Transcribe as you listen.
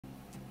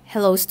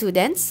Hello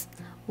students,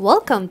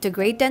 welcome to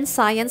Grade 10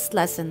 Science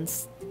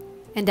Lessons.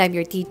 And I'm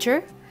your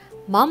teacher,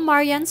 Ma'am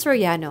Marian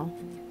Soriano.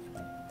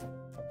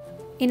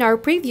 In our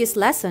previous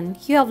lesson,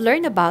 you have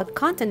learned about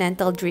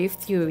Continental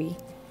Drift Theory.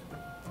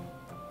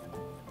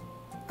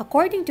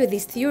 According to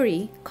this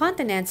theory,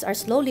 continents are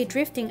slowly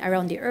drifting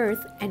around the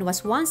Earth and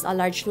was once a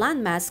large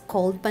landmass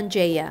called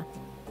Pangaea.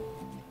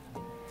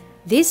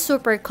 This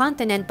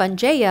supercontinent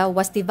Pangaea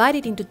was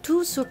divided into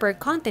two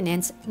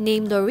supercontinents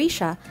named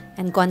Laurasia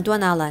and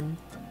Gondwanaland.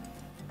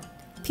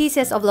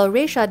 Pieces of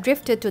Laurasia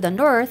drifted to the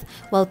north,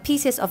 while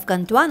pieces of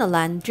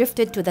Gondwanaland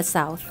drifted to the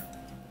south,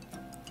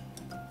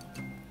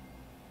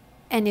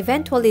 and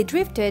eventually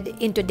drifted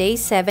into today's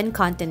 7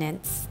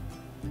 continents.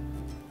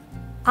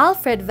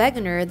 Alfred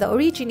Wegener, the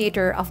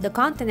originator of the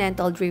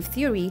Continental Drift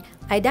Theory,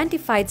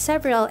 identified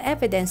several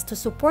evidence to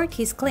support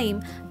his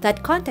claim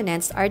that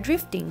continents are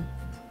drifting.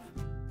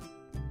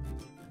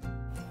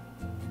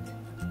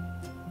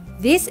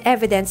 These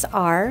evidence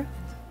are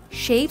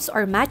shapes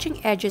or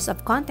matching edges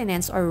of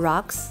continents or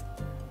rocks,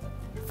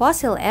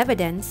 fossil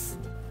evidence,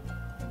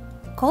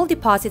 coal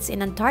deposits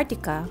in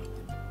Antarctica,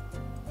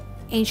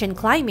 ancient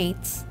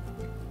climates,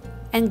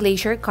 and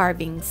glacier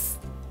carvings.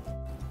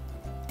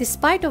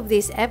 Despite of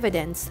this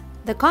evidence,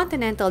 the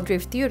Continental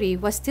Drift Theory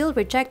was still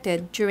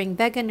rejected during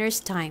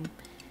Wegener's time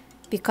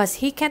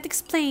because he can't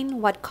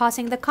explain what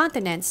causing the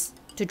continents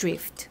to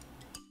drift.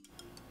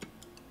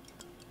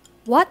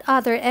 What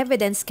other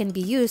evidence can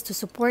be used to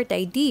support the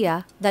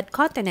idea that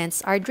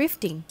continents are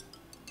drifting?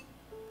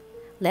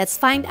 Let's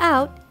find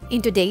out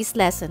in today's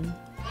lesson.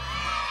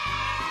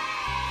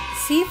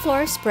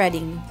 Seafloor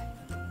spreading.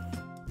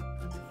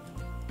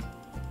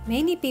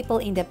 Many people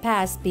in the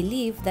past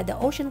believed that the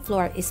ocean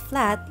floor is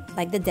flat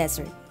like the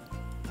desert.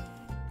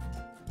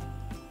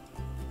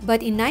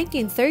 But in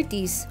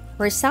 1930s,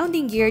 where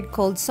sounding gear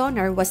called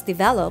sonar was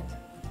developed,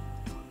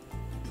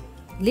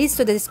 leads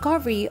to the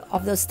discovery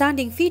of the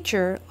outstanding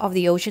feature of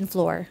the ocean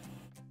floor.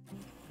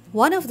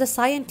 One of the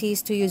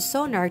scientists to use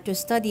sonar to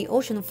study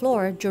ocean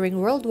floor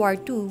during World War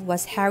II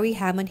was Harry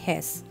Hammond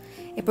Hess,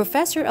 a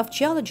professor of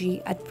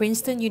geology at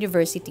Princeton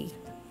University.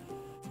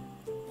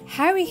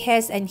 Harry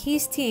Hess and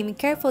his team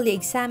carefully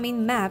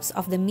examined maps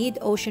of the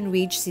mid-ocean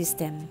ridge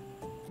system.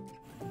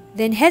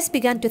 Then Hess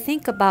began to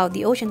think about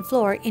the ocean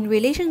floor in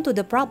relation to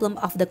the problem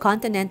of the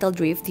Continental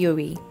Drift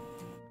Theory.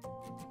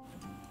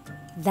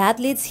 That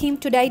leads him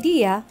to the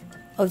idea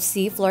of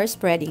seafloor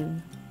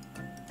spreading.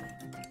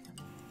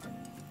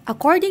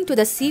 According to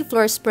the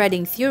seafloor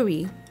spreading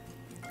theory,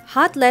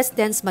 hot, less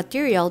dense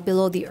material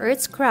below the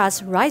Earth's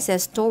crust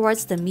rises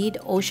towards the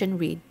mid-ocean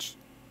ridge.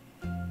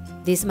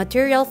 This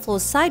material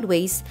flows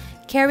sideways,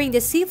 carrying the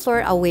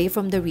seafloor away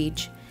from the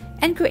ridge,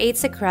 and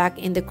creates a crack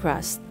in the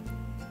crust.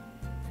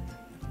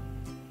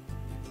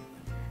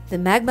 The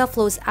magma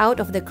flows out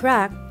of the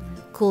crack,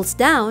 cools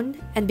down,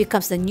 and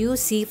becomes the new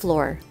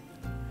seafloor.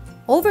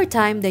 Over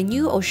time, the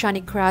new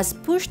oceanic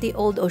crust pushed the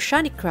old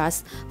oceanic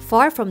crust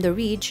far from the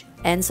ridge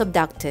and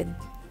subducted.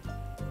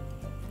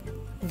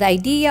 The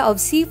idea of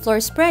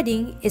seafloor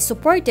spreading is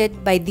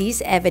supported by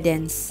this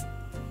evidence.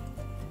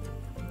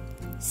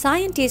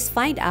 Scientists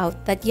find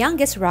out that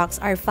youngest rocks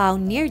are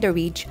found near the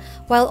ridge,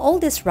 while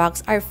oldest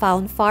rocks are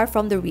found far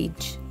from the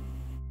ridge.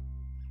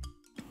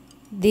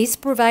 This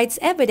provides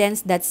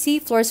evidence that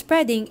seafloor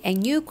spreading and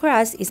new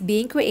crust is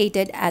being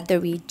created at the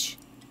ridge.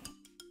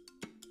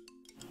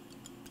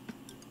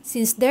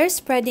 Since there's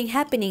spreading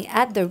happening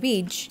at the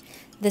ridge,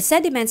 the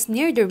sediments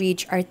near the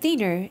ridge are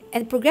thinner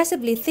and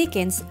progressively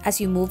thickens as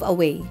you move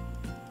away.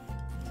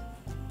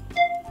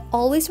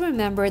 Always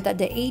remember that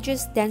the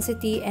ages,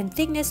 density, and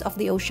thickness of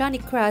the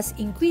oceanic crust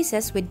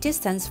increases with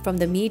distance from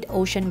the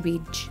mid-ocean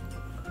ridge.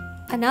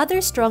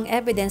 Another strong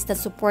evidence that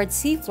supports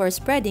seafloor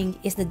spreading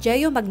is the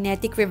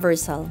geomagnetic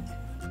reversal.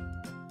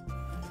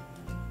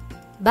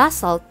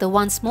 Basalt, the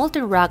once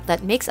molten rock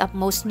that makes up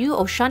most new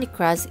oceanic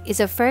crust, is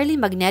a fairly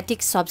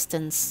magnetic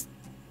substance.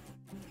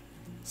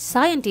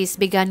 Scientists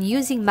began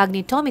using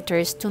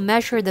magnetometers to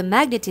measure the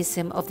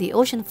magnetism of the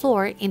ocean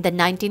floor in the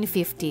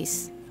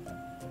 1950s.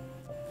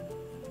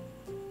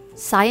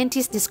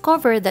 Scientists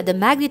discovered that the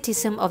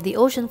magnetism of the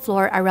ocean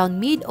floor around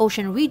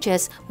mid-ocean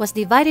ridges was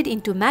divided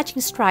into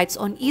matching stripes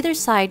on either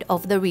side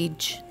of the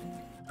ridge.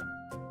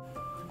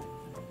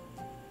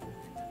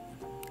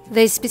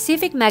 The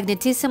specific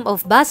magnetism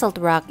of basalt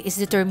rock is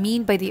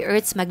determined by the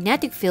Earth's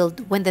magnetic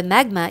field when the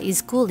magma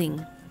is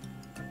cooling.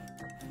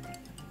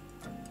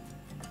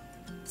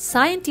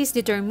 Scientists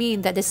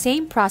determined that the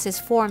same process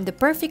formed the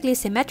perfectly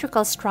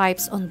symmetrical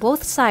stripes on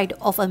both sides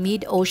of a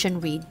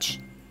mid-ocean ridge.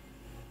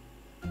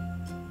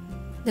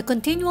 The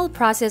continual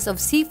process of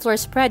seafloor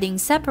spreading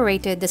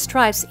separated the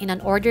stripes in an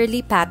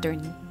orderly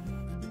pattern.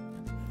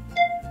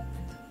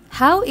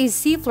 How is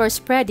seafloor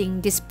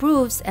spreading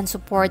disproves and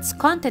supports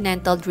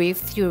Continental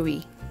Drift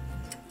Theory?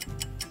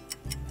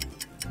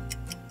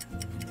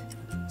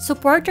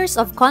 Supporters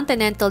of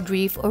continental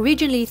drift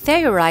originally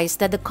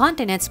theorized that the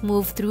continents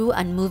move through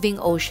unmoving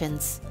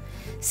oceans.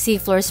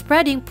 Seafloor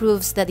spreading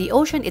proves that the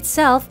ocean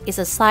itself is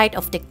a site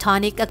of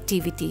tectonic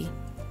activity.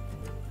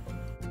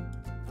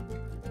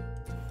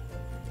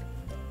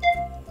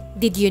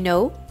 Did you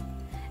know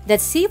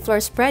that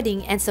seafloor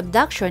spreading and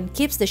subduction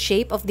keeps the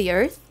shape of the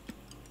Earth?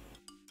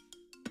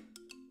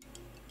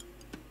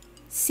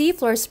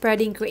 Seafloor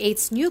spreading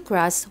creates new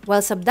crust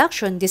while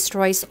subduction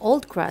destroys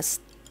old crust.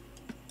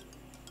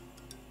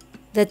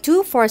 The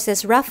two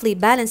forces roughly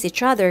balance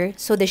each other,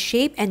 so the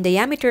shape and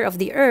diameter of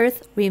the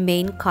Earth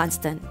remain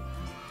constant.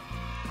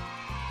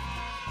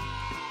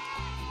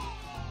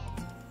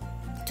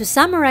 To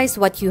summarize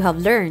what you have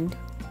learned,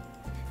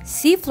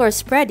 seafloor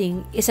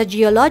spreading is a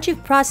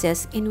geologic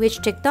process in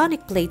which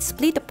tectonic plates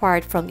split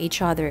apart from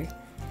each other.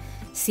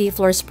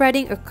 Seafloor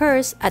spreading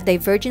occurs at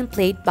divergent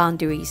plate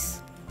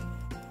boundaries.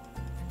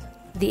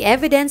 The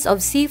evidence of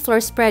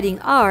seafloor spreading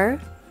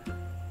are: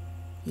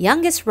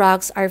 youngest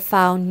rocks are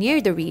found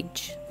near the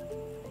ridge.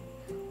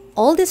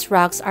 Oldest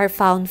rocks are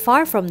found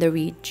far from the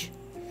ridge.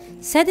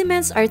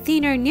 Sediments are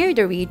thinner near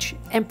the ridge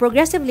and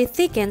progressively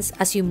thickens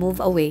as you move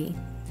away.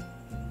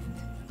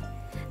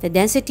 The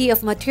density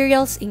of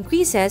materials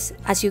increases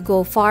as you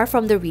go far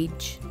from the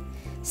ridge.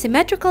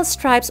 Symmetrical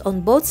stripes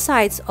on both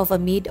sides of a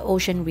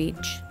mid-ocean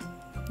ridge.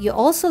 You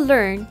also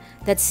learn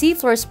that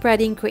seafloor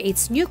spreading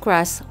creates new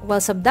crust while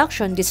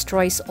subduction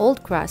destroys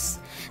old crust.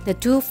 The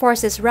two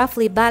forces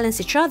roughly balance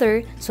each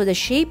other, so the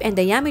shape and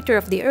diameter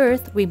of the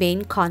Earth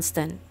remain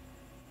constant.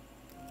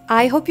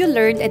 I hope you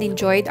learned and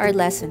enjoyed our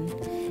lesson.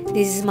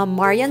 This is Ma'am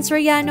Marian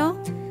Soriano.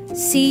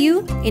 See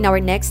you in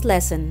our next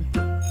lesson.